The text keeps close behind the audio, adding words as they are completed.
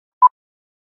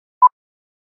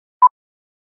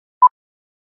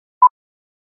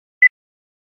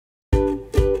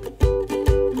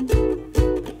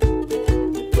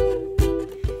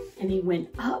went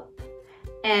up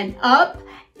and up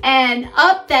and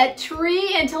up that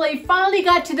tree until he finally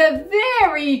got to the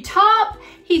very top.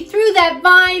 He threw that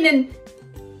vine and,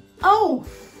 oh,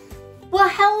 well,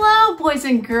 hello, boys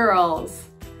and girls.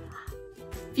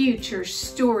 Future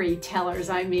storytellers,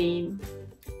 I mean.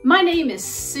 My name is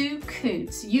Sue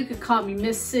Kuntz. You could call me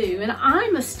Miss Sue, and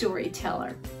I'm a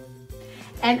storyteller.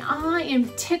 And I am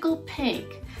tickled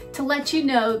pink to let you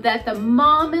know that the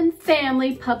Mammen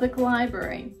Family Public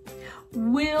Library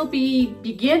will be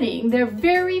beginning their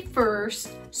very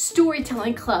first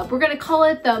storytelling club. We're going to call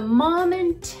it the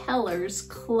Mammen Tellers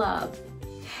Club.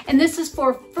 And this is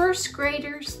for first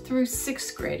graders through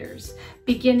sixth graders,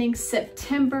 beginning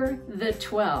September the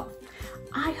 12th.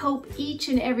 I hope each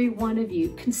and every one of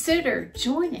you consider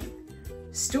joining.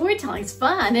 Storytelling's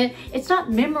fun. It's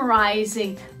not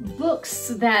memorizing books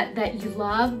that you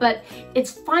love, but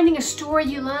it's finding a story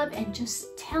you love and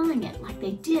just telling it like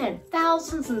they did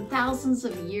thousands and thousands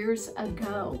of years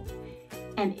ago.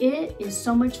 And it is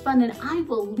so much fun, and I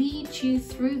will lead you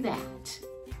through that.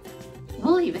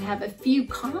 We'll even have a few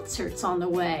concerts on the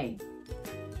way.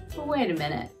 But wait a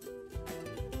minute.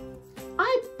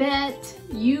 I bet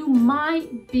you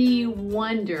might be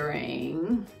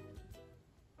wondering,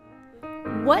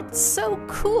 what's so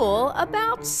cool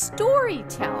about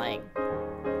storytelling?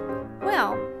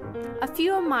 Well, a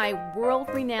few of my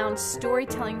world-renowned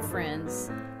storytelling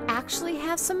friends actually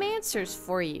have some answers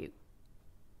for you.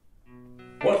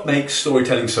 What makes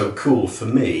storytelling so cool for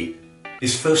me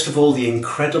is first of all the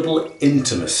incredible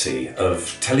intimacy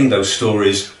of telling those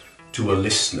stories to a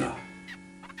listener.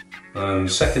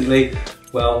 And secondly,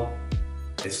 well,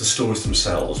 it's the stories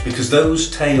themselves, because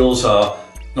those tales are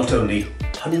not only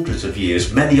hundreds of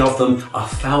years, many of them are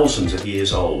thousands of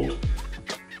years old.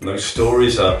 And those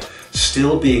stories are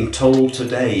still being told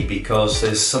today because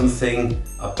there's something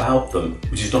about them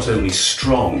which is not only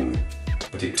strong,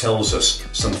 but it tells us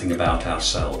something about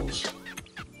ourselves.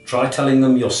 Try telling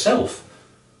them yourself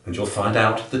and you'll find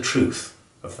out the truth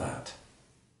of that.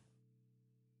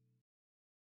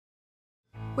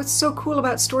 What's so cool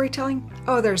about storytelling?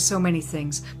 Oh, there's so many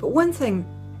things. But one thing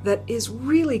that is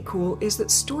really cool is that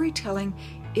storytelling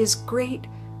is great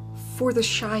for the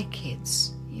shy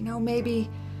kids. You know, maybe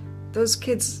those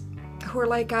kids who are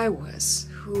like I was,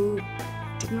 who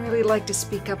didn't really like to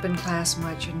speak up in class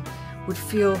much and would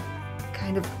feel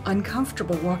kind of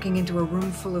uncomfortable walking into a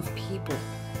room full of people.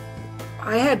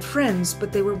 I had friends,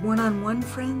 but they were one-on-one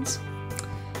friends,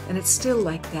 and it's still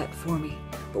like that for me.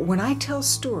 But when I tell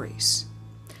stories,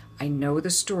 I know the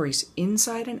stories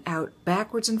inside and out,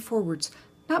 backwards and forwards,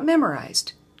 not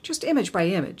memorized, just image by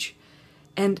image.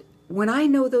 And when I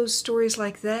know those stories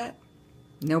like that,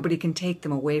 nobody can take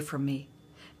them away from me.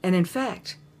 And in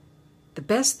fact, the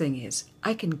best thing is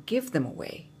I can give them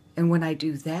away. And when I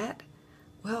do that,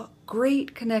 well,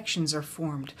 great connections are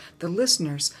formed. The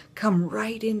listeners come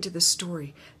right into the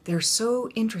story. They're so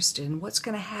interested in what's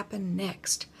going to happen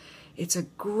next. It's a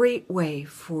great way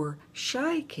for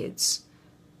shy kids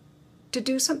to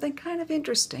do something kind of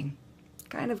interesting,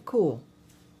 kind of cool.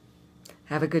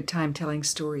 Have a good time telling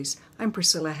stories. I'm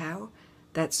Priscilla Howe.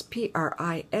 That's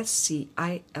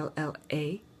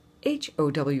PriscillaHowe.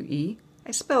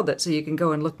 I spelled that so you can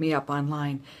go and look me up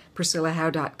online,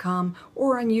 PriscillaHowe.com,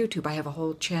 or on YouTube. I have a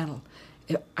whole channel.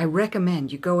 I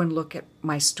recommend you go and look at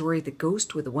my story, The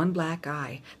Ghost with the One Black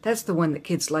Eye. That's the one that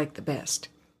kids like the best.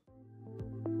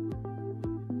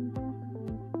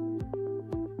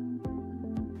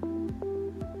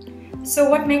 So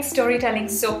what makes storytelling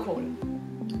so cool?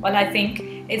 Well, I think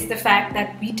it's the fact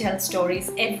that we tell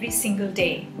stories every single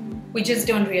day. We just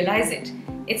don't realize it.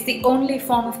 It's the only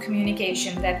form of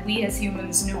communication that we as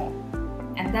humans know,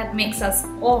 and that makes us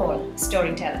all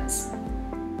storytellers.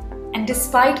 And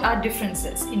despite our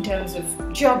differences in terms of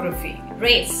geography,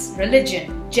 race,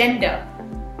 religion, gender,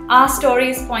 our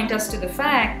stories point us to the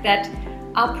fact that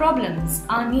our problems,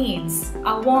 our needs,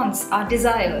 our wants, our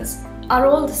desires are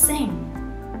all the same.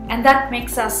 And that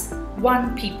makes us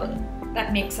one people.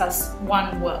 That makes us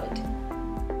one world.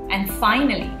 And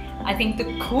finally, I think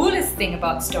the coolest thing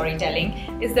about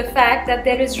storytelling is the fact that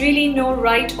there is really no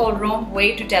right or wrong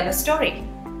way to tell a story.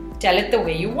 Tell it the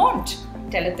way you want.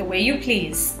 Tell it the way you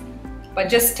please. But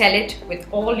just tell it with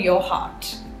all your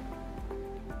heart.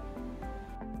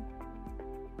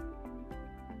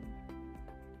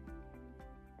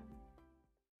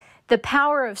 The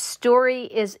power of story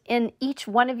is in each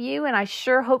one of you, and I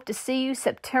sure hope to see you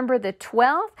September the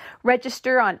 12th.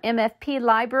 Register on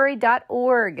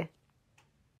mfplibrary.org.